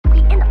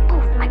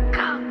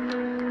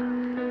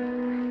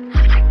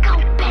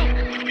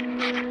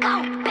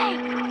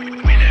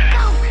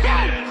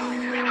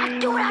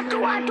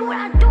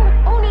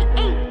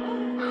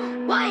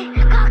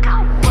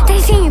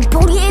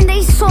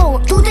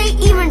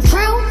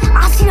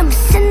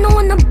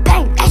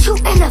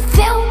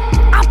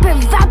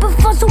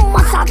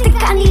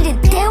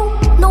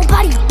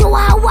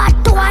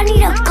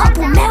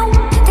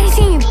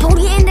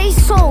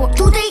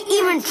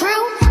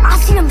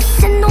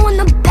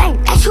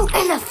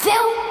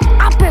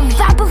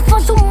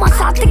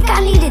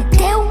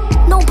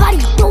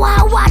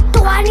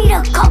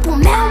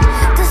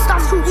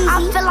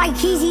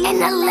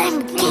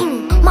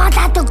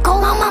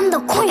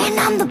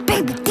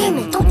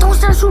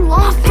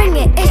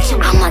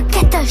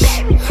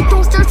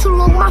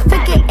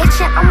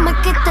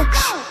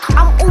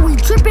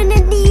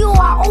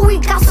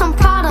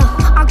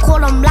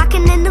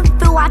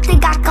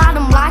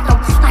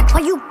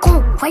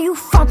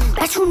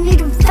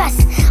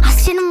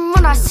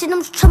blasting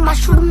them, trim my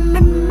shoot 'em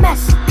in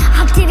mess.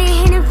 I did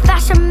it in a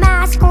fashion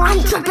mask on. I'm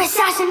drip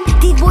assassin.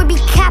 These boy be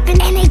capping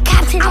and they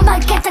captain. I'ma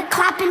get the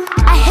clapping.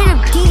 I hit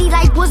up Didi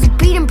like was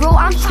beating, bro.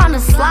 I'm tryna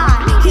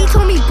slide. He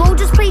told me, bro,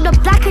 just play the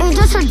black and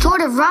just enjoy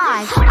the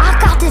ride. I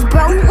got this,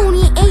 bro. You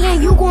only 8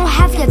 and you gon'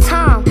 have your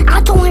time.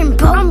 I told him,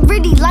 bro, I'm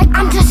really like